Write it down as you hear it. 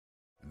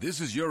This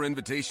is your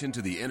invitation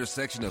to the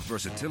intersection of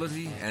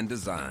versatility and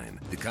design.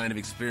 The kind of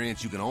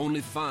experience you can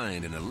only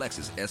find in a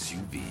Lexus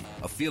SUV.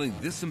 A feeling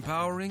this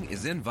empowering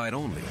is invite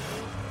only.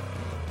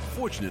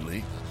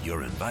 Fortunately,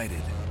 you're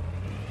invited.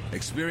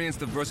 Experience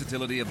the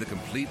versatility of the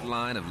complete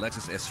line of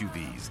Lexus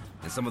SUVs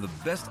and some of the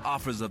best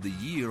offers of the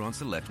year on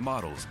select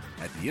models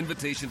at the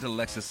Invitation to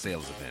Lexus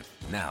sales event,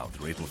 now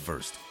through April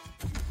 1st.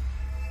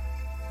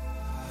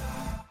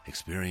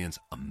 Experience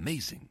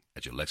amazing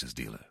at your Lexus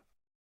dealer.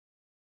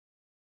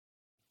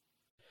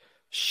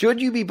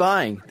 Should you be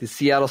buying the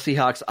Seattle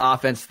Seahawks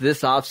offense this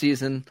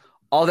offseason?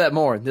 All that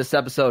more in this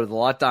episode of the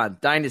Locked On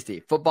Dynasty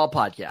Football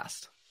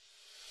Podcast.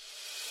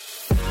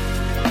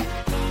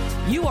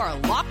 You are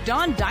Locked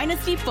On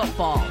Dynasty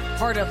Football,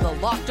 part of the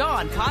Locked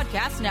On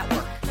Podcast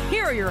Network.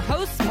 Here are your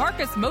hosts,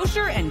 Marcus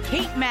Mosher and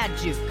Kate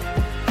Madjuk.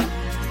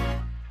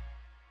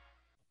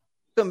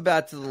 Welcome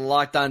back to the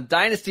Locked On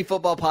Dynasty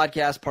Football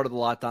Podcast, part of the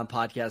Locked On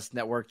Podcast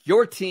Network,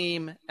 your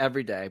team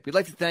every day. We'd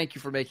like to thank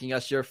you for making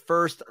us your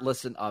first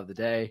listen of the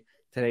day.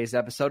 Today's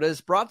episode is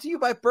brought to you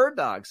by Bird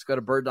Dogs. Go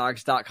to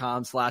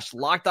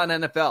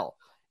birddogs.com/LockedOnNFL.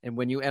 And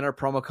when you enter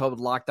promo code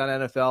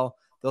LockedOnNFL,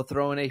 they'll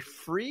throw in a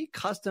free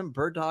custom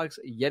Bird Dogs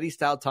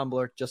Yeti-style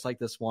tumbler, just like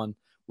this one,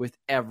 with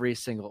every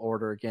single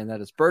order. Again,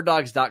 that is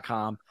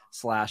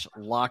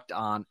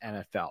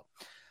birddogs.com/LockedOnNFL.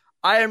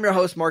 I am your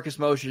host, Marcus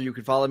Mosher. You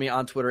can follow me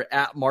on Twitter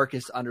at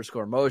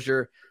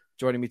Marcus_Mosher.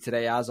 Joining me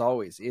today, as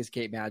always, is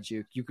Kate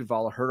Madjuk. You can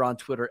follow her on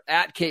Twitter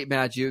at Kate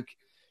Madjuk.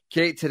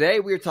 Kate,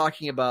 today we are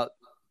talking about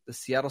the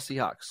Seattle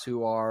Seahawks,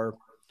 who are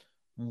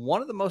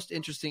one of the most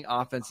interesting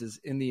offenses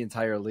in the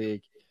entire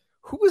league.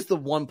 Who is the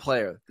one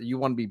player that you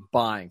want to be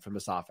buying from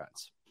this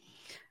offense?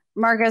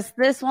 Marcus,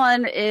 this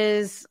one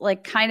is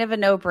like kind of a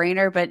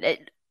no-brainer, but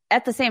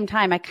at the same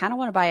time, I kind of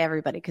want to buy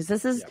everybody because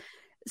this is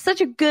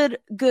such a good,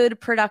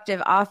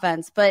 productive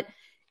offense. But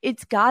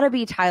it's got to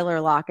be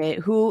Tyler Lockett,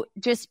 who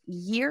just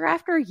year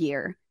after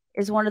year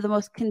is one of the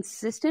most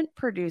consistent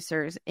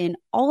producers in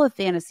all of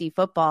fantasy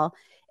football.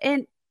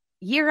 And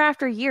year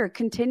after year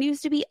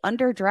continues to be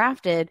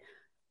underdrafted.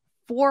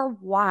 For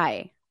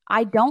why?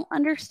 I don't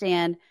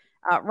understand.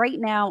 Right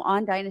now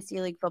on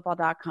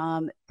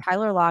dynastyleaguefootball.com,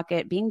 Tyler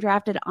Lockett being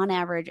drafted on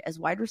average as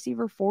wide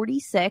receiver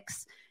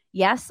 46.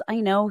 Yes, I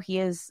know he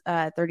is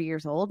 30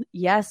 years old.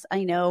 Yes,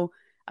 I know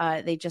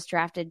they just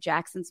drafted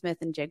Jackson Smith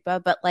and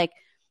Jigba, but like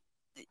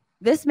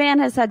this man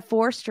has had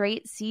 4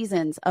 straight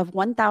seasons of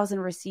 1,000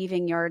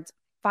 receiving yards,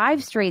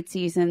 5 straight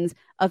seasons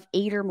of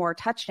 8 or more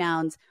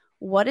touchdowns.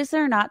 What is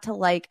there not to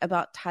like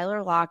about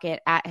Tyler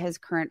Lockett at his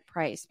current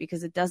price?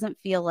 Because it doesn't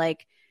feel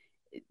like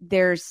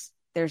there's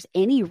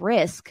any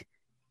risk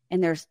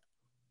and there's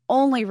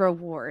only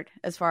reward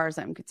as far as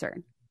I'm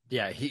concerned.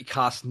 Yeah, he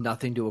costs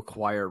nothing to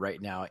acquire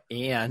right now,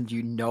 and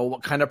you know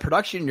what kind of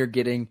production you're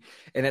getting,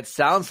 and it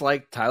sounds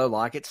like Tyler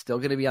Lockett's still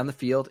going to be on the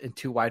field in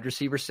 2 wide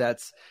receiver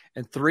sets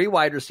and 3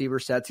 wide receiver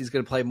sets. He's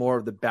going to play more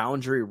of the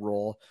boundary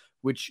role,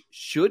 which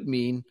should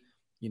mean,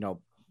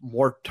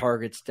 more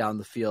targets down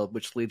the field,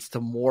 which leads to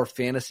more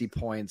fantasy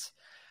points.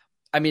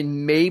 I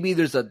mean, maybe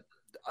there's a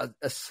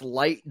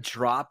slight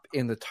drop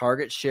in the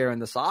target share in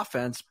this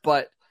offense,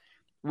 but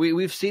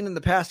we've seen in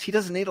the past he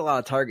doesn't need a lot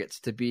of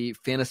targets to be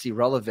fantasy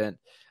relevant.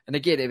 And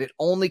again, if it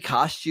only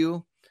costs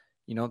you,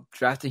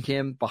 drafting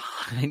him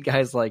behind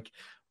guys like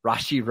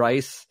Rashee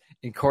Rice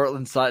and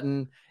Cortland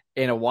Sutton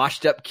and a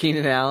washed-up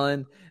Keenan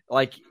Allen,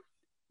 like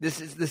this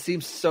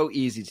seems so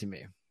easy to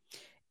me.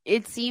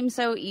 It seems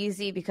so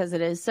easy because it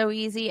is so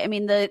easy. I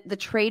mean, the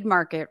trade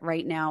market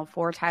right now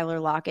for Tyler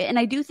Lockett, and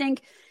I do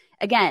think,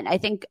 again,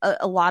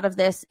 a lot of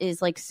this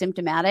is like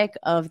symptomatic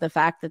of the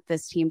fact that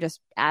this team just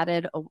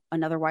added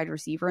another wide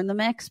receiver in the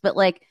mix. But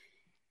like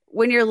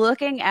when you're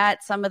looking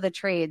at some of the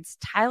trades,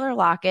 Tyler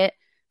Lockett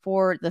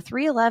for the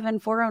 311,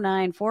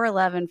 409,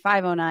 411,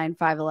 509,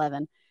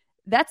 511,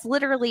 that's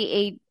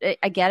literally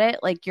I get it.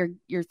 Like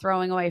you're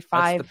throwing away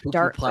 5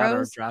 dart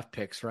throws. Of draft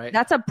picks, right?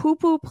 That's a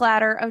poo-poo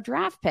platter of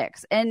draft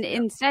picks. And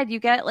instead you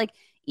get like,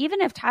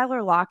 even if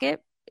Tyler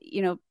Lockett,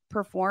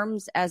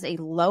 performs as a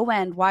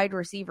low-end wide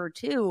receiver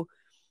too,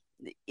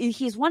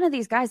 he's one of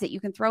these guys that you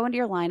can throw into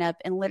your lineup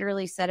and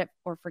literally set it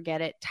or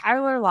forget it.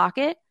 Tyler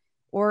Lockett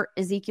or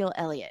Ezekiel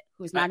Elliott,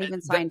 who's not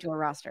even signed to a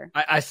roster.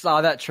 I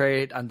saw that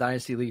trade on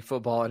Dynasty League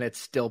Football, and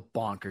it's still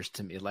bonkers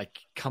to me. Like,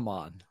 come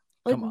on.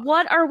 Like,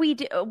 what are we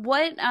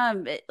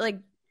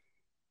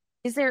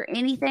is there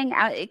anything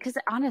out? Because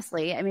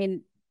honestly, I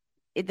mean,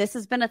 this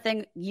has been a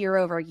thing year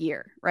over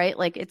year, right?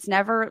 Like, it's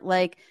never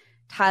like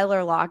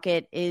Tyler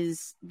Lockett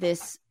is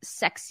this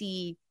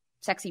sexy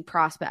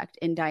prospect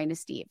in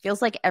Dynasty. It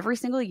feels like every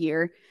single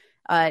year,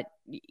 there's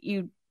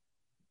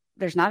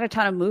not a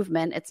ton of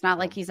movement. It's not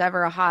like he's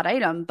ever a hot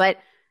item, but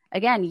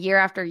again, year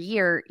after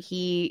year,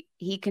 he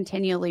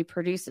continually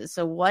produces.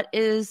 So why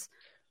is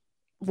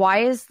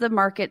the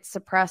market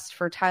suppressed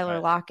for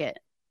Tyler Lockett?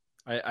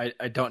 I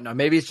don't know.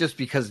 Maybe it's just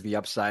because of the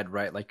upside,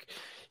 right? Like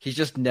he's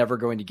just never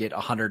going to get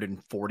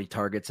 140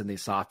 targets in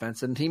this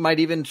offense, and he might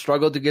even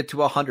struggle to get to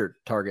 100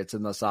 targets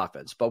in this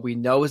offense. But we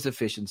know his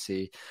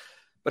efficiency.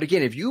 But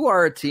again, if you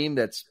are a team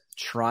that's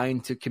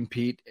trying to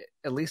compete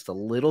at least a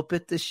little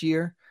bit this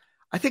year.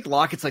 I think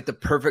Lockett's like the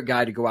perfect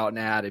guy to go out and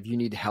add if you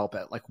need help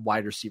at like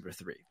wide receiver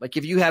 3. Like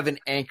if you have an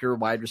anchor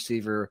wide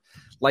receiver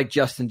like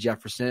Justin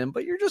Jefferson,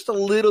 but you're just a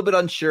little bit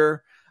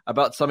unsure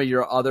about some of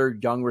your other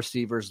young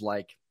receivers,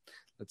 like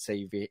let's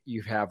say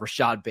you have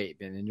Rashad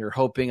Bateman and you're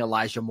hoping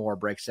Elijah Moore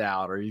breaks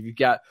out, or you've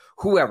got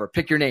whoever,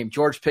 pick your name,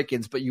 George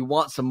Pickens, but you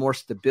want some more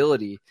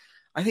stability.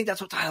 I think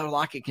that's what Tyler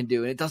Lockett can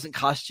do, and it doesn't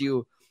cost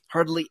you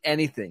hardly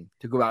anything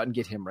to go out and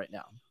get him right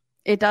now.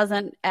 It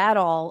doesn't at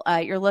all.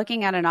 You're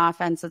looking at an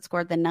offense that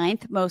scored the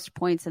 9th most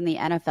points in the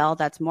NFL.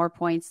 That's more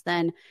points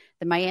than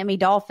the Miami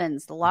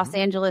Dolphins, the Los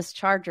Angeles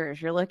Chargers.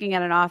 You're looking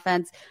at an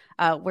offense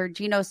where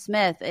Geno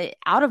Smith,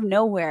 out of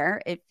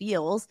nowhere, it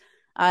feels,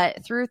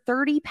 threw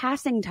 30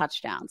 passing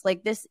touchdowns.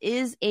 Like, this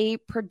is a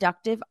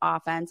productive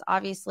offense.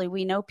 Obviously,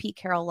 we know Pete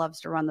Carroll loves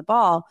to run the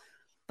ball,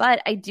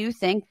 but I do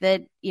think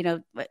that,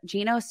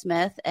 Geno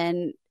Smith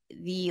and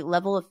the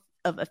level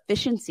of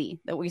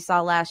efficiency that we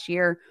saw last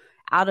year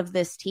out of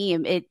this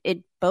team,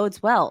 it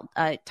bodes well.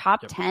 Top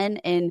 10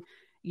 in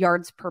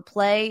yards per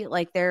play.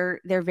 Like,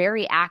 they're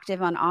very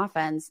active on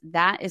offense.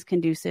 That is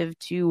conducive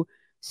to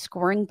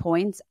scoring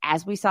points,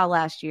 as we saw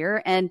last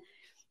year. And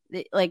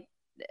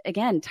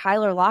again,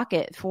 Tyler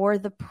Lockett, for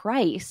the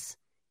price,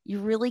 you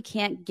really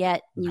can't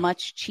get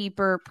much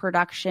cheaper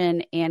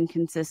production and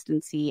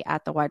consistency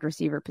at the wide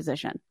receiver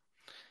position.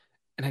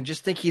 And I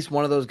just think he's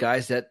one of those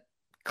guys that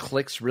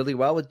clicks really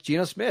well with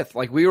Geno Smith.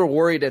 Like, we were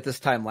worried at this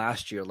time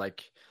last year,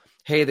 like,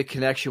 hey, the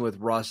connection with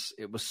Russ,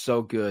 it was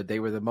so good. They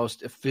were the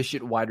most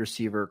efficient wide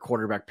receiver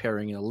quarterback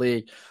pairing in the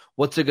league.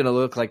 What's it going to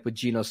look like with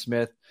Geno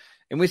Smith?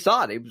 And we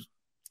saw it. It was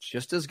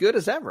just as good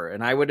as ever.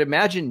 And I would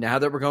imagine now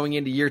that we're going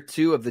into year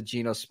 2 of the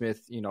Geno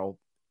Smith,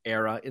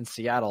 era in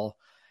Seattle,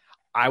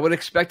 I would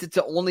expect it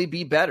to only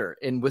be better.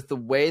 And with the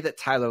way that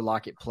Tyler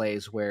Lockett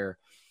plays, where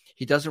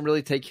he doesn't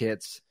really take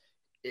hits,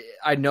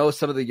 I know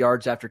some of the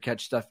yards after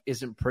catch stuff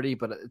isn't pretty,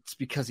 but it's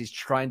because he's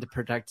trying to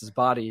protect his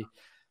body.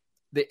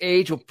 The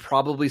age will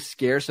probably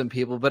scare some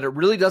people, but it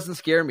really doesn't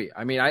scare me.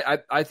 I mean,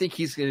 I think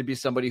he's going to be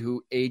somebody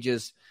who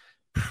ages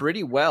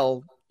pretty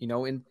well,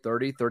 in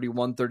 30,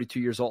 31, 32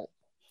 years old.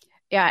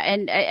 Yeah.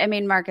 And I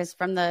mean, Marcus,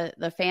 from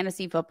the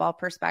fantasy football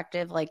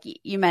perspective, like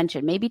you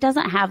mentioned, maybe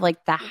doesn't have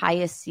like the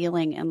highest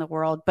ceiling in the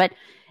world, but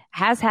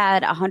has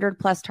had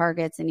 100+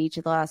 targets in each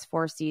of the last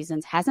 4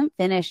 seasons, hasn't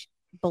finished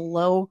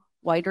below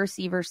wide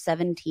receiver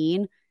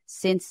 17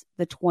 since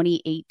the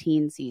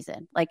 2018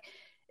 season. Like,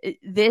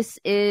 this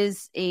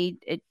is a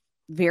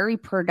very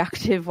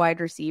productive wide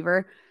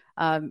receiver.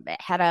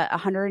 Had a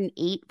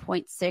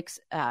 108.6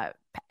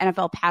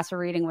 NFL passer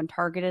rating when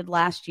targeted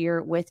last year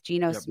with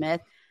Geno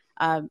Smith.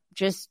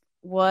 Just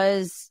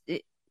was,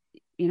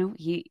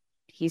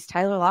 he's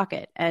Tyler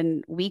Lockett,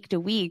 and week to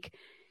week,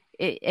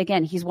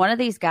 again, he's one of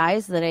these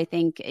guys that I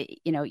think,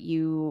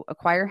 you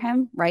acquire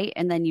him, right?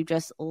 And then you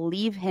just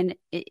leave him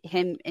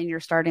in your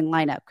starting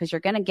lineup, because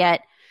you're going to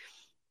get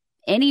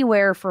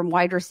anywhere from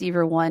wide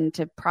receiver 1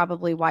 to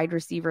probably wide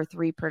receiver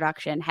 3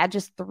 production. Had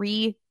just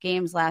 3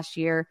 games last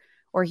year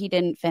or he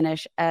didn't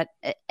finish at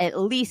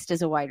least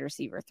as a wide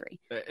receiver 3.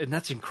 And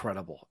that's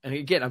incredible. And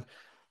again,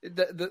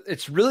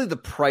 it's really the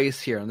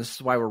price here, and this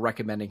is why we're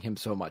recommending him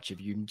so much.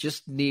 If you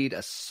just need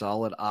a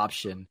solid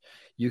option,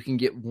 you can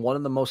get one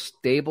of the most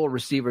stable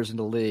receivers in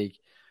the league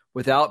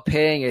without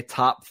paying a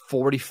top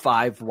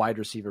 45 wide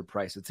receiver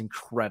price. It's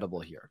incredible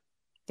here.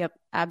 Yep,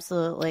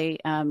 absolutely.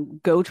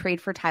 Go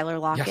trade for Tyler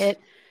Lockett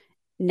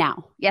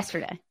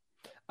yesterday.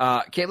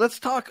 Okay, let's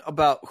talk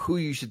about who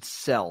you should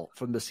sell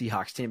from the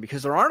Seahawks team,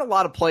 because there aren't a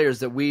lot of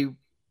players that we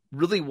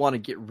really want to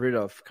get rid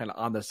of kind of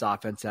on this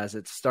offense as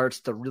it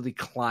starts to really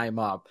climb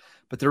up.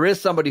 But there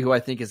is somebody who I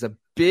think is a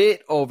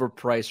bit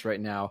overpriced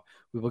right now.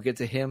 We will get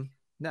to him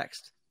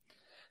next.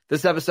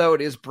 This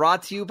episode is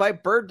brought to you by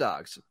Bird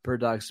Dogs.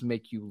 Bird Dogs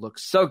make you look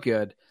so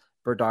good.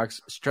 Bird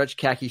Dogs stretch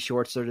khaki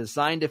shorts are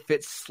designed to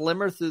fit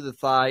slimmer through the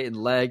thigh and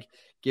leg,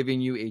 giving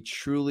you a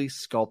truly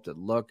sculpted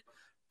look.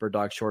 Bird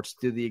Dog shorts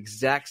do the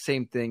exact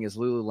same thing as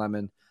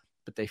Lululemon,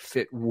 but they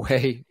fit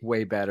way,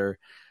 way better.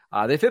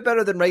 They fit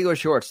better than regular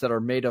shorts that are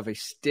made of a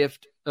stiff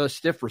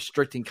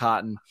restricting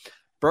cotton.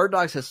 Bird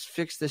Dogs has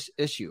fixed this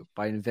issue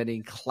by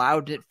inventing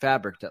cloud knit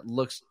fabric that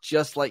looks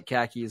just like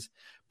khakis,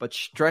 but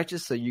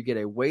stretches so you get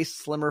a way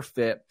slimmer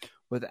fit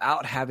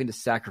without having to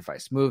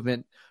sacrifice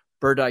movement.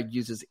 Bird Dog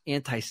uses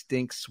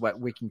anti-stink sweat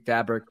wicking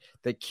fabric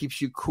that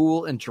keeps you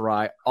cool and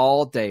dry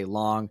all day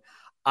long.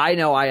 I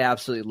know I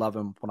absolutely love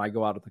them when I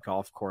go out at the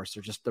golf course.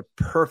 They're just the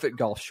perfect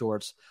golf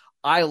shorts.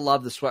 I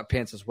love the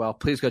sweatpants as well.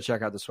 Please go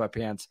check out the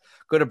sweatpants.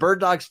 Go to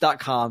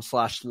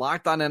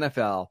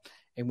birddogs.com/LockedOnNFL.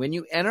 And when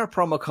you enter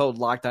promo code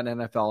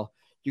LockedOnNFL,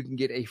 you can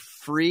get a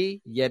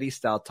free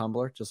Yeti-style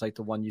tumbler, just like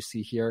the one you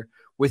see here,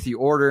 with the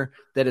order.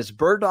 That is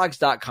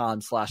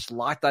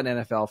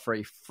birddogs.com/LockedOnNFL for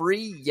a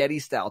free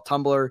Yeti-style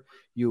tumbler.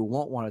 You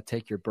won't want to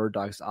take your Bird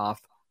Dogs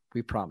off.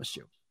 We promise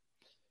you.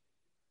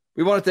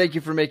 We want to thank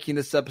you for making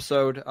this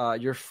episode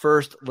your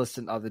first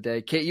listen of the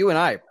day. Kate, you and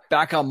I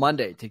back on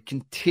Monday to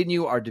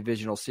continue our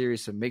divisional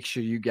series, so make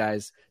sure you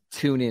guys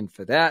tune in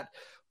for that.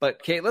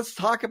 But Kate, let's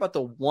talk about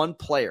the one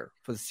player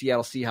for the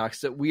Seattle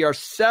Seahawks that we are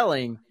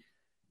selling,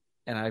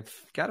 and I've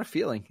got a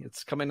feeling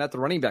it's coming at the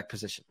running back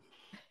position.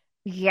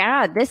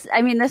 Yeah,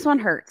 this one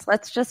hurts.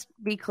 Let's just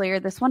be clear.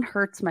 This one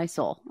hurts my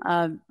soul.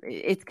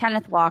 It's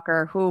Kenneth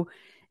Walker, who,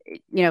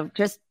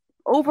 just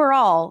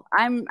overall,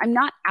 I'm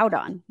not out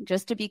on,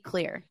 just to be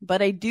clear.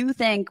 But I do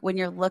think when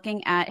you're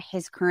looking at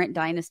his current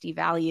dynasty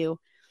value,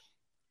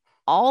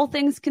 all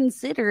things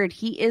considered,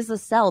 he is a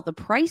sell. The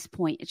price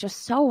point is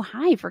just so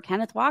high for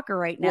Kenneth Walker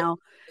right now. Well,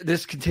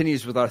 this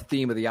continues with our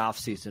theme of the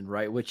offseason,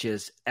 right? Which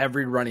is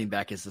every running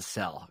back is a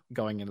sell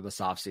going into this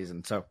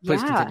offseason. So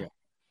please continue.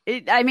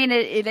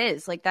 It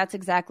is like, that's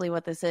exactly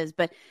what this is.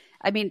 But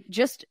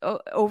just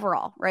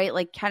overall, right?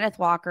 Like Kenneth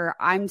Walker,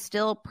 I'm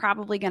still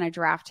probably going to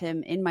draft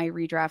him in my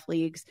redraft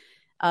leagues.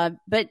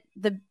 But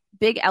the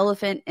big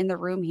elephant in the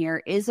room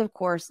here is, of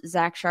course,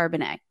 Zach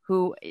Charbonnet,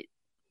 who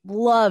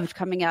loved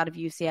coming out of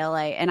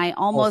UCLA. And I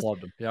almost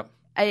loved him. Yep.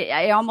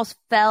 I almost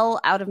fell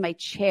out of my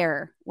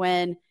chair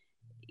when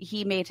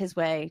he made his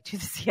way to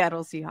the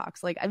Seattle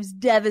Seahawks. Like, I was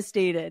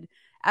devastated,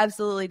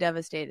 absolutely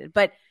devastated.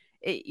 But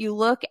you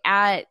look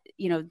at,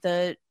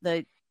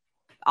 the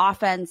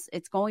offense,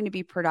 it's going to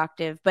be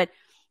productive. But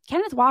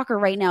Kenneth Walker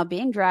right now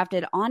being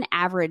drafted on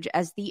average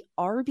as the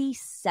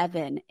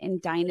RB7 in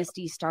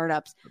dynasty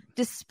startups,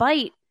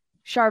 despite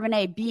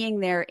Charbonnet being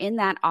there in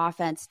that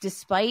offense,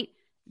 despite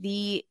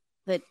the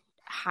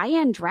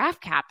high-end draft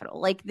capital.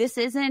 Like, this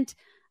isn't,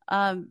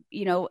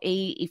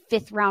 a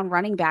fifth round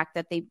running back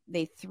that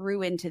they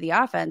threw into the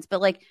offense, but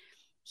like,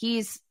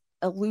 he's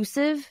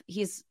elusive.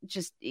 He's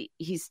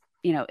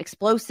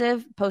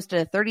explosive,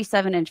 posted a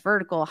 37-inch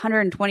vertical,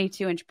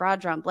 122-inch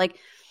broad jump. Like,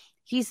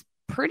 he's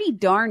pretty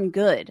darn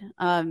good.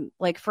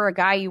 Like, for a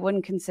guy you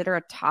wouldn't consider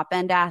a top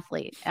end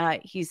athlete,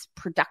 he's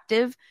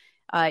productive.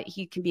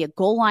 He can be a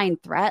goal line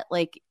threat.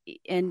 Like,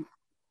 and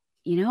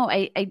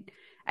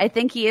I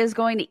think he is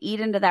going to eat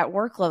into that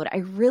workload. I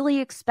really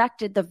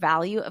expected the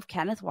value of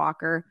Kenneth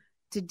Walker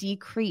to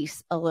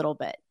decrease a little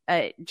bit,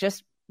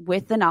 just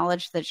with the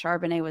knowledge that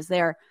Charbonnet was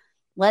there.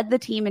 Led the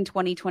team in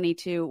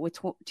 2022 with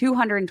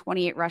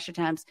 228 rush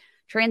attempts,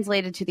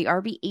 translated to the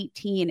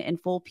RB18 in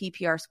full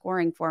PPR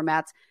scoring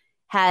formats,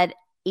 had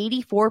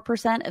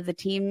 84% of the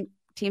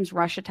team's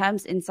rush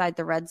attempts inside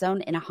the red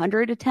zone in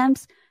 100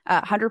 attempts,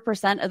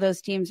 100% of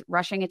those teams'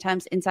 rushing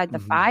attempts inside the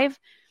 5.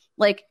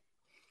 Like,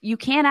 you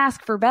can't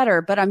ask for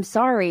better, but I'm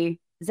sorry,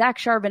 Zach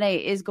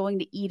Charbonnet is going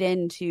to eat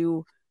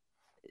into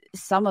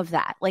some of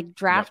that. Like,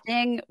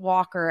 drafting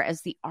Walker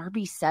as the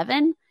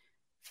RB7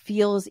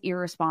 feels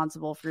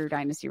irresponsible for your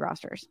dynasty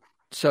rosters.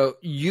 So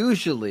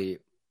usually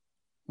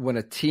when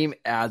a team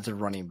adds a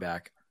running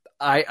back,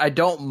 I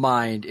don't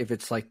mind if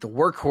it's like the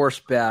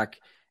workhorse back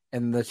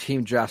and the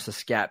team drafts a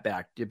scat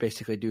back to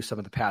basically do some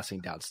of the passing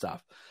down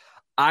stuff.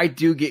 I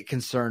do get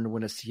concerned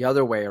when it's the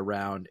other way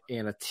around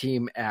and a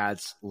team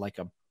adds like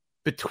a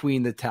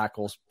between the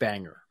tackles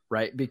banger,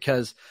 right?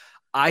 Because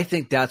I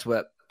think that's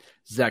what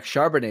Zach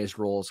Charbonnet's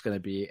role is going to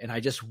be. And I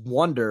just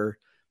wonder,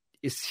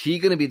 is he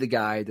going to be the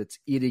guy that's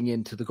eating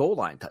into the goal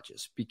line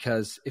touches?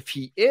 Because if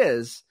he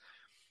is,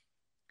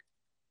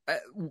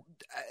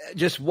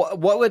 just what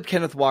would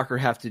Kenneth Walker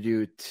have to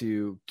do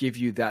to give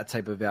you that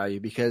type of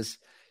value? Because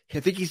I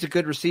think he's a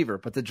good receiver,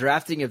 but the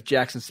drafting of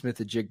Jackson Smith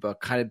and Jigba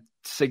kind of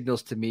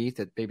signals to me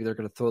that maybe they're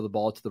going to throw the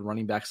ball to the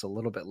running backs a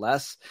little bit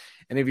less.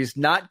 And if he's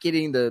not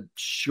getting the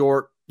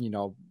short,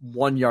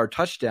 1 yard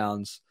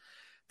touchdowns,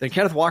 then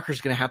Kenneth Walker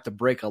is going to have to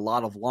break a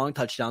lot of long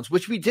touchdowns,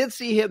 which we did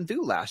see him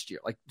do last year.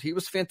 Like, he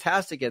was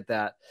fantastic at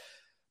that.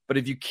 But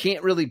if you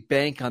can't really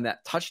bank on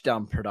that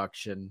touchdown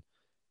production,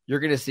 you're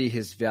going to see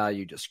his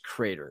value just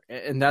crater.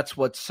 And that's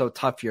what's so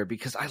tough here,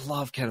 because I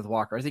love Kenneth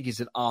Walker. I think he's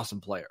an awesome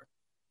player.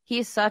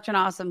 He's such an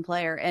awesome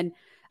player. And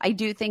I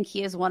do think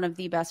he is one of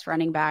the best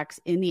running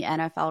backs in the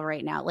NFL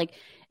right now. Like,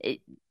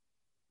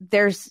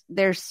 there's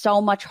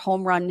so much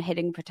home run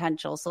hitting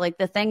potential. So, like,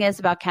 the thing is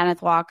about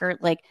Kenneth Walker,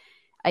 like,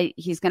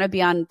 he's going to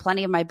be on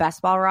plenty of my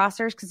best ball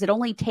rosters because it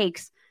only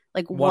takes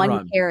like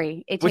one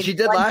carry. Which he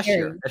did last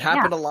year. It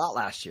happened a lot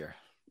last year.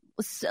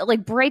 So,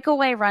 like,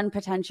 breakaway run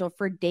potential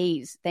for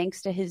days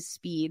thanks to his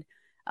speed.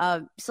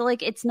 So,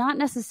 like, it's not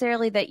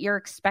necessarily that you're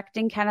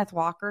expecting Kenneth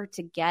Walker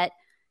to get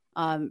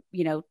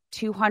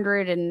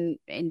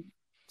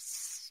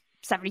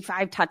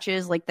 275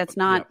 touches. Like, that's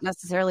not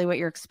necessarily what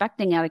you're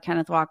expecting out of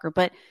Kenneth Walker.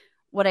 But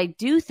what I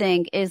do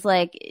think is,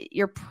 like,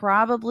 you're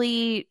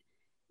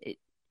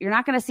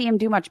not going to see him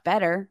do much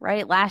better,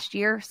 right? Last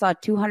year saw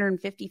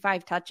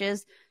 255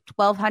 touches,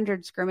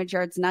 1,200 scrimmage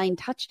yards, 9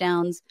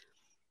 touchdowns.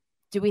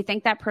 Do we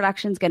think that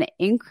production is going to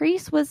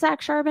increase with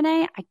Zach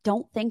Charbonnet? I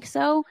don't think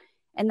so.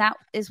 And that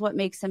is what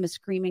makes him a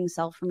screaming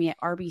sell for me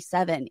at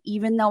RB7,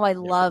 even though I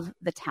love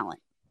the talent.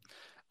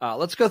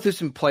 Let's go through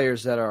some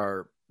players that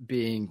are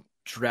being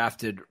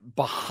drafted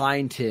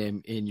behind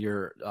him in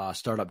your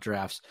startup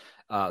drafts.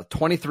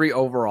 23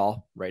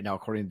 overall right now,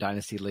 according to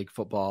Dynasty League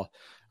Football.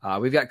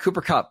 We've got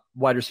Cooper Kupp,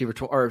 wide receiver,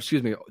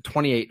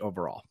 28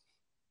 overall.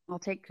 I'll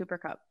take Cooper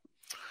Kupp.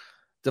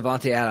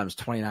 Devontae Adams,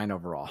 29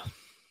 overall.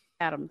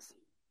 Adams.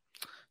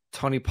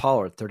 Tony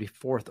Pollard,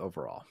 34th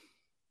overall.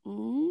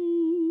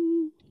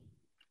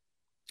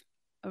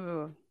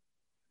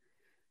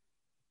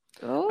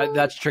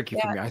 That's tricky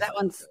for me.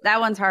 That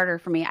one's harder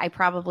for me. I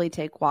probably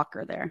take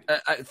Walker there.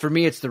 For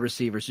me, it's the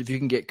receivers. If you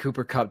can get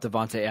Cooper Kupp,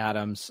 Devontae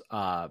Adams,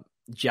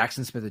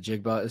 Jackson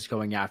Smith-Njigba is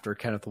going after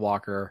Kenneth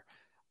Walker,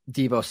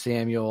 Deebo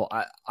Samuel.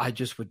 I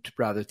just would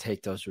rather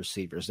take those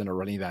receivers than a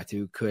running back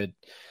who could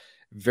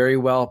very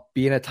well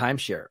be in a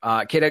timeshare.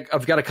 Kate,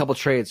 I've got a couple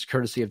trades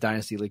courtesy of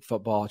Dynasty League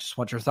Football. Just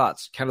want your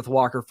thoughts. Kenneth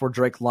Walker for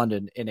Drake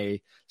London in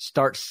a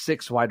start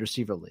 6 wide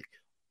receiver league.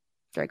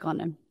 Drake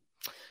London.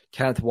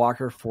 Kenneth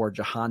Walker for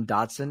Jahan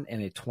Dotson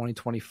and a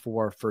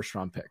 2024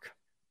 first-round pick.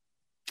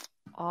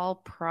 I'll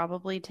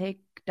probably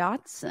take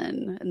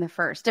Dotson in the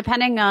first,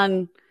 depending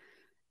on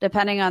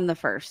the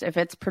first. If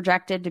it's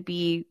projected to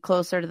be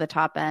closer to the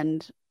top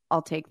end,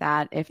 I'll take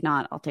that. If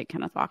not, I'll take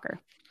Kenneth Walker.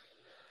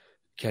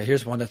 Okay,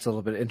 here's one that's a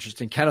little bit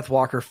interesting. Kenneth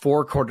Walker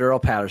for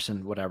Cordero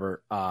Patterson,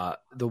 whatever.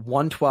 The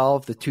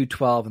 112, the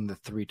 212, and the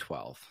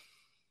 312.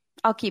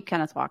 I'll keep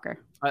Kenneth Walker.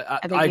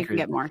 I think you can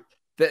get more.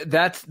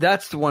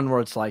 That's the one where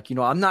it's like,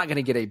 I'm not going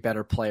to get a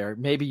better player.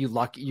 Maybe you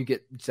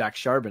get Zach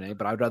Charbonnet,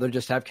 but I'd rather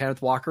just have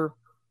Kenneth Walker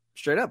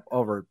straight up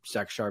over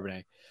Zach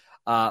Charbonnet.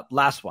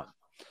 Last one,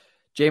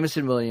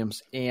 Jameson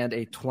Williams and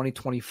a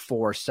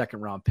 2024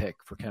 second-round pick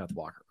for Kenneth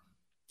Walker.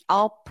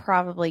 I'll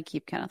probably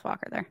keep Kenneth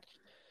Walker there.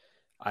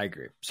 I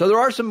agree. So there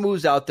are some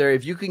moves out there.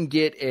 If you can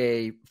get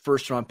a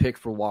first-round pick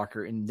for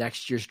Walker in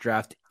next year's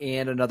draft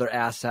and another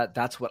asset,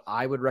 that's what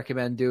I would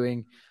recommend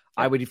doing.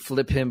 I would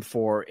flip him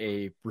for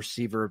a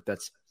receiver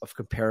that's of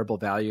comparable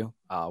value.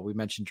 We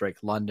mentioned Drake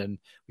London.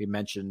 We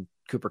mentioned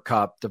Cooper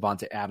Kupp,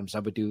 Devontae Adams. I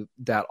would do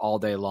that all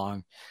day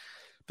long.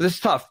 But this is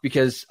tough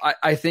because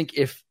I think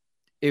if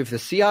the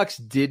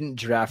Seahawks didn't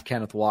draft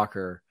Kenneth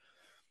Walker,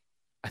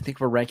 I think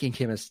we're ranking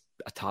him as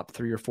a top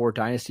 3 or 4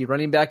 dynasty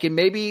running back. And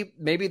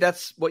maybe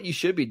that's what you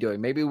should be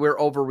doing. Maybe we're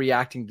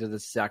overreacting to the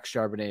Zach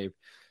Charbonnet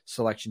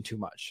selection too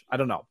much. I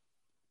don't know.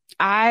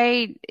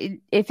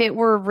 If it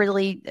were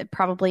really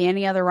probably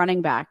any other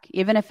running back,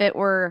 even if it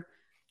were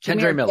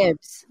Jahmyr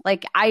Gibbs,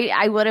 like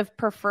I would have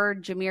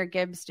preferred Jahmyr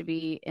Gibbs to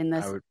be in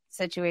this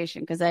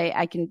situation because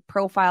I can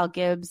profile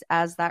Gibbs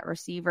as that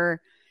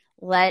receiver,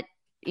 let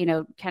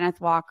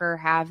Kenneth Walker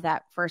have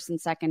that first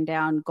and second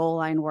down goal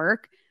line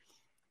work.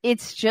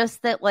 It's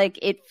just that like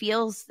it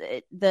feels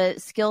the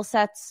skill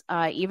sets,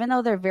 even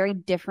though they're very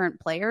different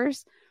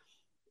players,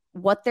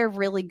 what they're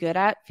really good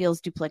at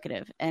feels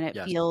duplicative, and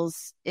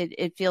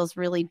it feels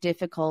really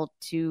difficult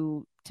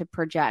to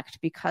project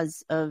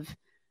because of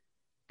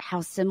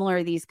how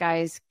similar these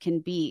guys can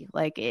be.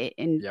 Like, maybe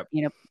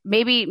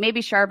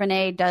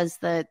Charbonnet does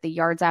the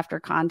yards after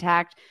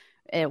contact,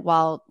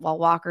 while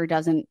Walker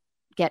doesn't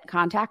get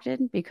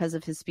contacted because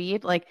of his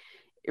speed. Like,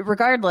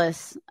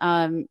 regardless,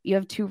 you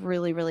have 2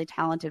 really, really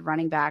talented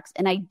running backs,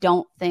 and I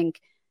don't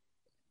think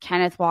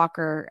Kenneth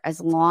Walker,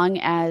 as long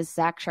as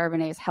Zach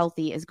Charbonnet is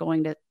healthy, is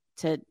going to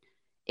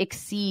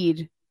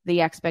exceed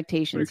the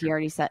expectations he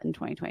already set in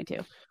 2022.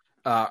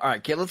 All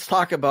right, Kate, let's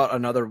talk about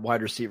another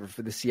wide receiver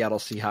for the Seattle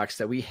Seahawks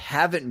that we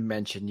haven't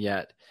mentioned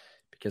yet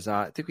because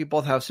I think we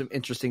both have some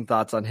interesting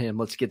thoughts on him.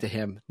 Let's get to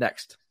him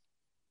next.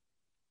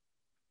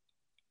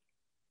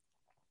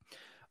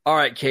 All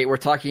right, Kate, we're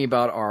talking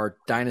about our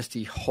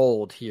dynasty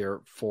hold here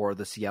for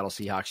the Seattle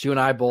Seahawks. You and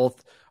I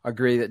both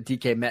agree that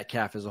DK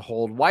Metcalf is a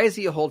hold. Why is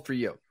he a hold for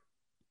you?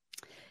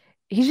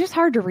 He's just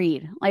hard to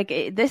read. Like,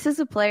 this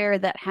is a player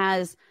that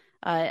has,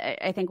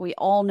 I think we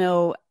all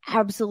know,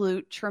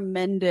 absolute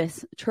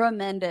tremendous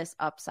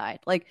upside.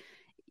 Like,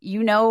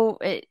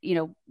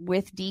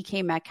 with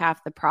DK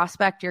Metcalf, the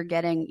prospect you're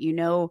getting,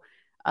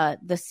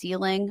 the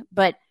ceiling,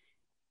 but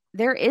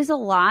there is a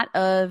lot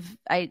of,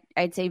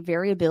 I'd say,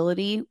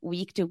 variability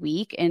week to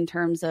week in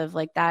terms of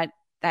like that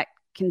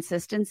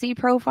consistency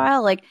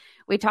profile. Like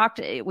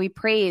we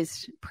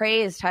praised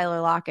Tyler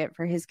Lockett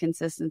for his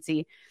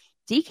consistency.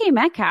 DK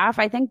Metcalf,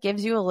 I think,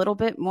 gives you a little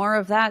bit more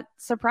of that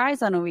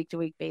surprise on a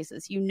week-to-week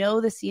basis.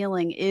 The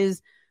ceiling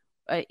is,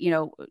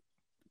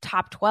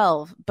 top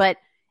 12, but,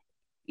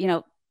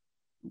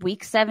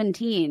 week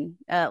 17,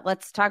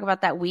 let's talk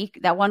about that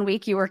 1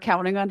 week you were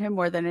counting on him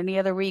more than any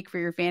other week for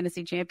your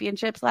fantasy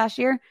championships last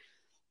year.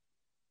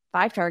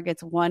 5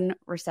 targets, 1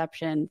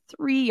 reception,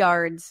 3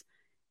 yards,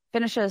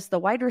 finishes the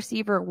wide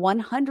receiver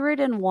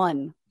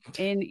 101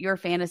 in your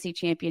fantasy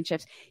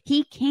championships.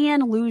 He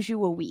can lose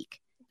you a week.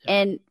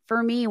 And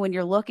for me, when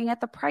you're looking at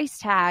the price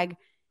tag,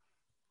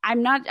 I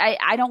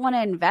don't want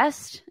to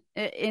invest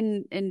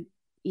in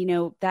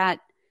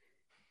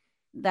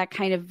that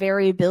kind of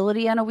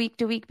variability on a week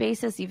to week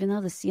basis, even though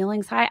the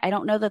ceiling's high. I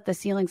don't know that the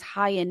ceiling's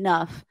high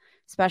enough,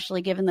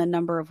 especially given the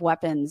number of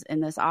weapons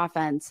in this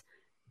offense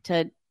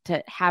to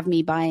have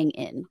me buying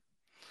in.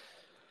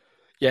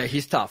 Yeah,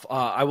 he's tough.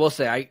 I will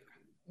say,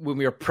 when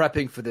we were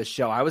prepping for this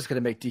show, I was going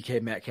to make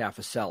DK Metcalf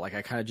a sell. Like,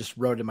 I kind of just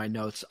wrote in my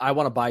notes, I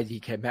want to buy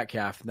DK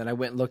Metcalf. And then I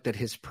went and looked at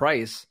his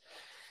price,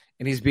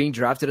 and he's being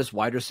drafted as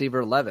wide receiver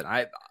 11.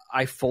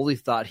 I fully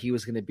thought he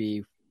was going to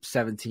be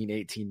 17,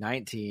 18,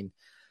 19.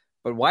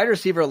 But wide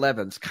receiver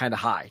 11 is kind of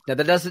high. Now,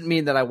 that doesn't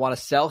mean that I want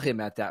to sell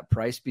him at that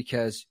price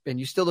because, and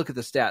you still look at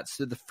the stats,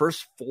 so the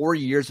first 4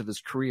 years of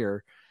his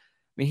career,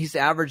 I mean, he's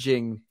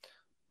averaging,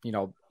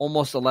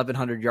 almost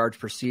 1,100 yards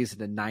per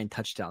season and 9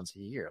 touchdowns a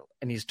year.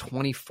 And he's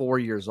 24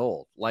 years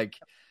old.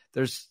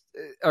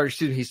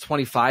 He's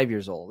 25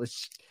 years old.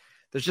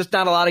 There's just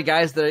not a lot of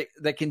guys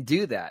that can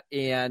do that.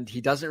 And he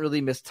doesn't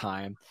really miss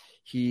time.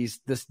 He's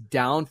this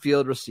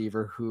downfield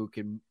receiver who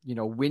can,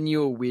 win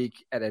you a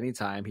week at any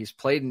time. He's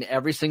played in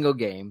every single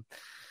game.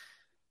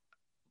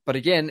 But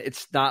again,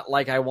 it's not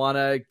like I want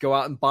to go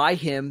out and buy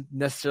him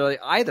necessarily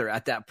either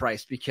at that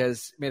price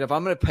because, if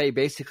I'm going to pay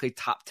basically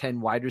top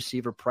 10 wide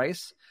receiver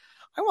price,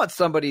 I want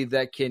somebody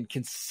that can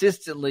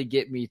consistently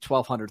get me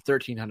 1,200,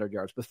 1,300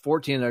 yards with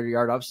 1,400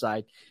 yard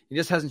upside. He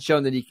just hasn't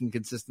shown that he can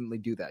consistently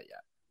do that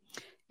yet.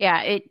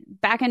 Yeah,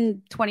 back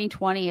in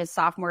 2020, his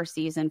sophomore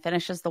season,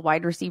 finishes the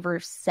wide receiver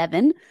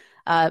 7,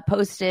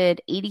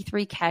 posted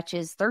 83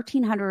 catches,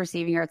 1,300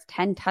 receiving yards,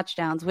 10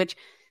 touchdowns, which,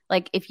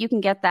 if you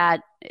can get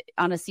that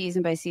on a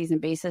season-by-season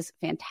basis,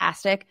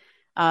 fantastic.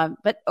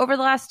 But over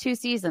the last 2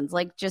 seasons,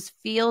 just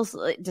feels,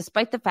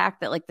 despite the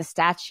fact that, the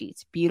stat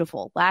sheet's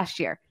beautiful. Last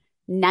year,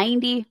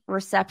 90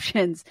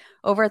 receptions,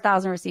 over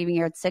 1,000 receiving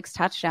yards, 6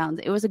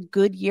 touchdowns. It was a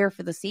good year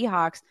for the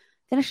Seahawks.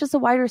 Finished as a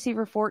wide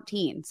receiver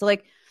 14. So,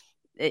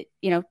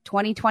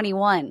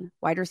 2021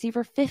 wide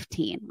receiver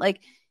 15.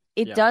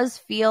 It does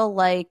feel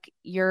like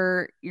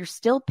you're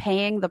still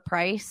paying the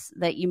price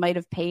that you might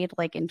have paid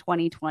in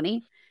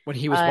 2020 when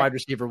he was wide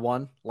receiver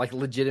 1.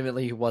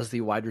 Legitimately, he was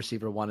the wide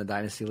receiver 1 in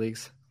dynasty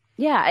leagues.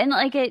 Yeah, and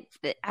I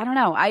don't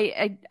know.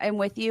 I'm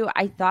with you.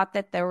 I thought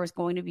that there was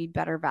going to be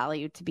better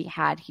value to be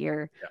had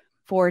here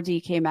for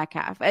DK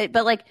Metcalf,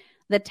 but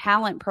the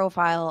talent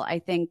profile, I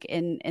think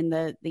in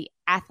the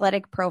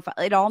athletic profile,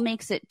 it all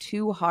makes it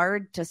too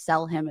hard to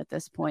sell him at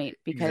this point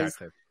because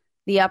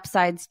the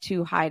upside's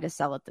too high to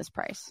sell at this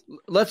price.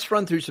 Let's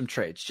run through some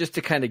trades just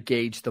to kind of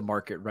gauge the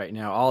market right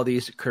now. All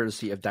these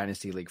courtesy of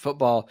Dynasty League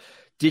Football.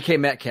 DK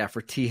Metcalf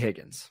for T.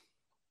 Higgins.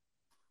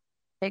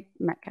 Take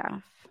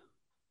Metcalf.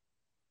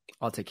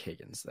 I'll take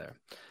Higgins there.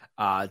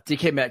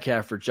 DK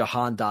Metcalf for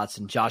Jahan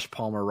Dotson, Josh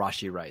Palmer,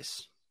 Rashee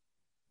Rice.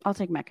 I'll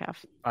take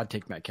Metcalf. I'd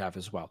take Metcalf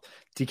as well.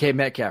 DK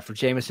Metcalf for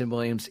Jameson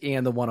Williams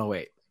and the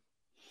 108.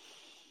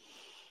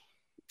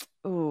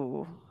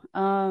 Ooh.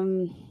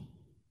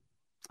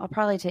 I'll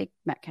probably take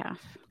Metcalf.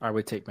 I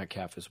would take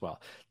Metcalf as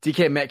well.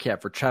 DK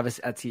Metcalf for Travis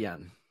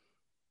Etienne.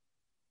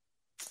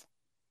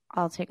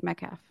 I'll take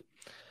Metcalf.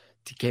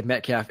 DK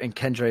Metcalf and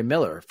Kendre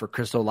Miller for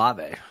Chris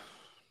Olave.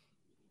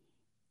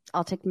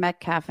 I'll take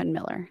Metcalf and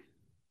Miller.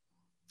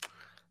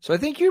 So I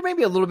think you're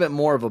maybe a little bit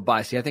more of a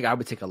buy. See, I think I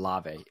would take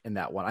Olave in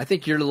that one. I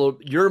think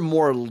you're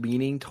more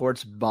leaning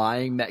towards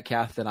buying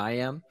Metcalf than I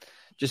am,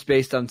 just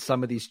based on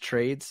some of these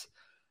trades.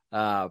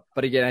 But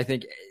again, I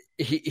think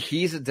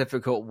he's a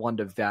difficult one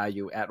to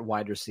value at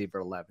wide receiver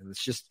 11.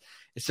 It's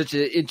such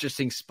an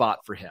interesting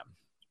spot for him.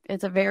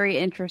 It's a very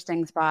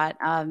interesting spot.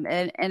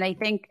 And I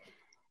think,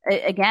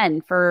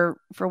 again,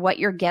 for what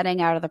you're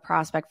getting out of the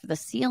prospect, for the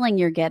ceiling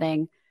you're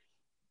getting,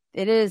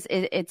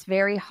 it's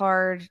very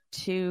hard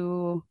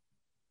to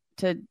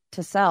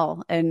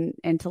sell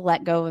and to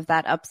let go of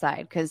that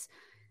upside. Cause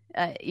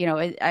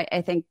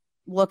I think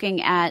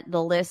looking at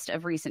the list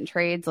of recent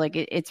trades,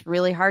 it's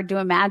really hard to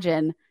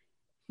imagine,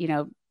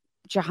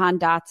 Jahan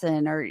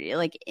Dotson or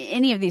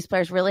any of these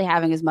players really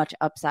having as much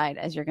upside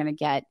as you're going to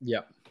get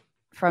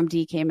from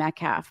DK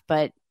Metcalf.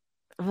 But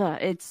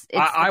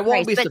I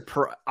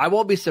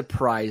won't be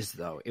surprised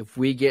though, if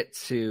we get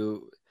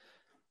to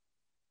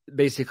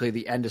basically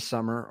the end of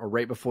summer or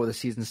right before the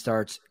season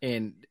starts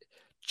and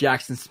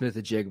Jackson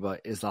Smith-Njigba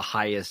is the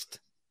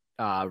highest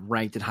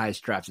ranked and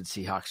highest drafted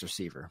Seahawks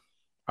receiver.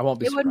 I won't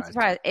be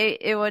surprised.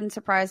 It wouldn't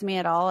surprise me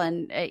at all.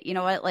 And you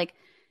know what?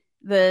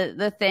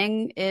 The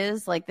thing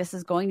is, this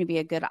is going to be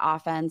a good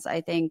offense. I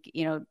think,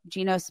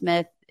 Geno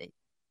Smith,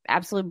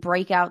 absolute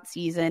breakout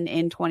season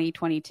in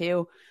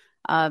 2022.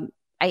 I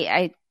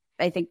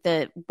think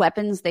the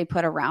weapons they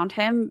put around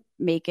him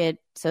make it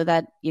so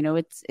that,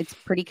 it's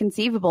pretty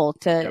conceivable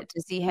to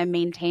see him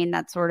maintain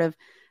that sort of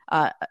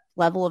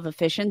level of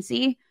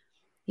efficiency.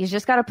 He's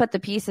just got to put the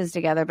pieces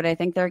together, but I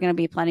think there are going to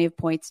be plenty of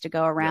points to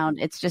go around.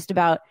 It's just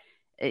about,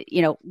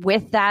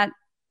 with that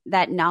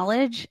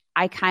knowledge,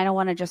 I kind of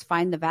want to just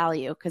find the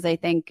value because I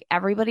think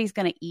everybody's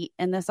going to eat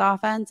in this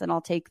offense, and I'll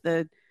take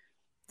the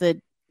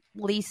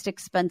least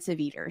expensive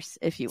eaters,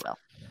 if you will.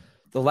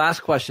 The last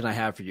question I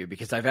have for you,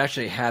 because I've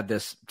actually had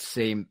this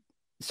same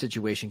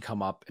situation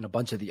come up in a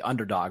bunch of the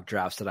underdog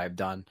drafts that I've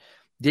done.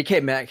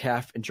 DK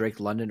Metcalf and Drake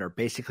London are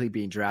basically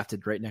being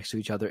drafted right next to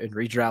each other in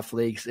redraft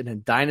leagues, and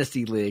in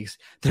dynasty leagues,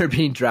 they're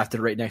being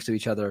drafted right next to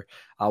each other.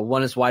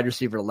 One is wide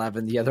receiver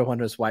 11. The other one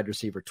is wide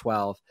receiver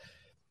 12.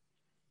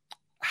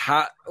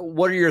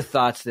 What are your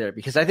thoughts there?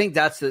 Because I think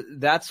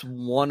that's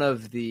one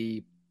of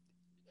the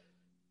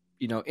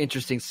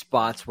interesting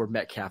spots where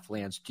Metcalf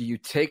lands. Do you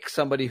take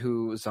somebody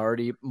who is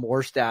already more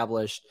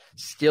established,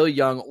 still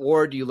young,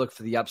 or do you look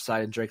for the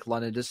upside in Drake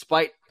London,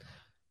 despite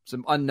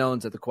some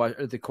unknowns at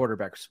the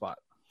quarterback spot?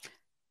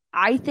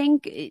 I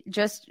think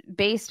just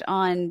based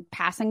on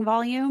passing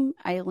volume,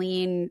 I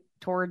lean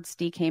towards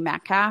DK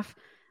Metcalf.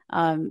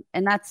 And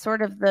that's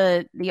sort of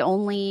the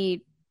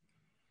only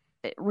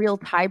real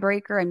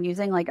tiebreaker I'm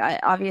using. Like,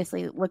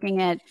 obviously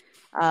looking at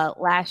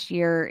last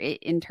year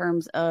in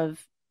terms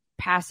of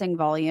passing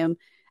volume,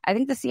 I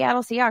think the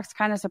Seattle Seahawks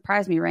kind of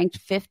surprised me, ranked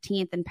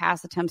 15th in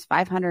pass attempts,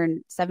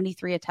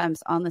 573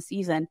 attempts on the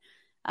season.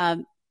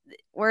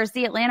 Whereas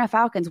the Atlanta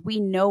Falcons, we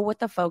know what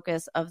the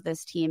focus of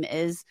this team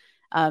is.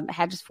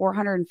 Had just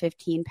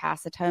 415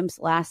 pass attempts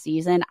last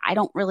season. I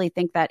don't really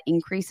think that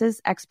increases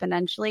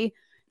exponentially,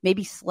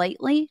 maybe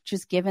slightly,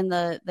 just given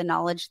the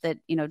knowledge that,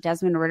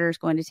 Desmond Ridder is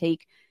going to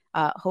take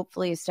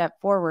hopefully a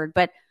step forward.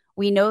 But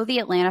we know the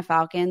Atlanta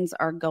Falcons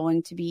are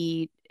going to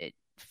be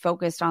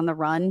focused on the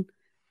run.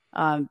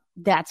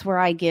 That's where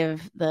I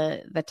give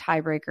the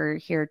tiebreaker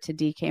here to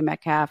DK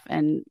Metcalf,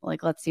 and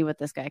let's see what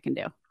this guy can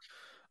do.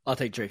 I'll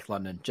take Drake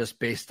London just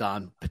based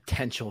on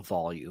potential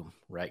volume,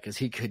 right? Because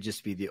he could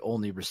just be the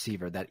only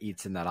receiver that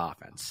eats in that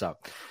offense. So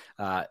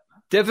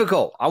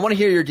difficult. I want to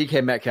hear your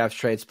DK Metcalf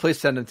trades. Please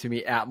send them to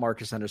me at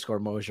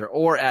Marcus_Mosher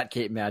or at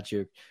Kate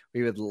Madjuk.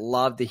 We would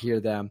love to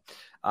hear them.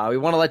 We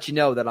want to let you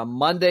know that on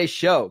Monday's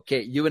show,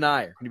 Kate, you and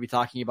I are going to be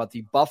talking about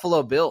the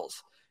Buffalo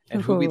Bills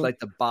and who we'd like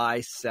to buy,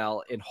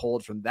 sell, and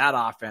hold from that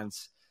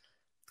offense.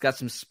 Got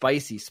some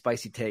spicy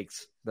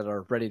takes that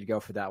are ready to go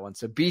for that one.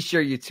 So be sure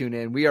you tune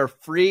in. We are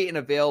free and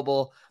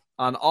available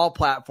on all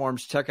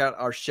platforms. Check out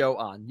our show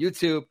on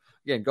YouTube.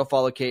 Again, go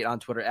follow Kate on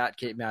Twitter at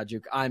Kate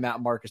Madjuk. I'm at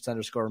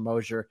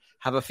Marcus_Mosher.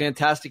 Have a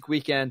fantastic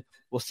weekend.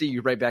 We'll see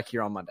you right back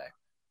here on Monday.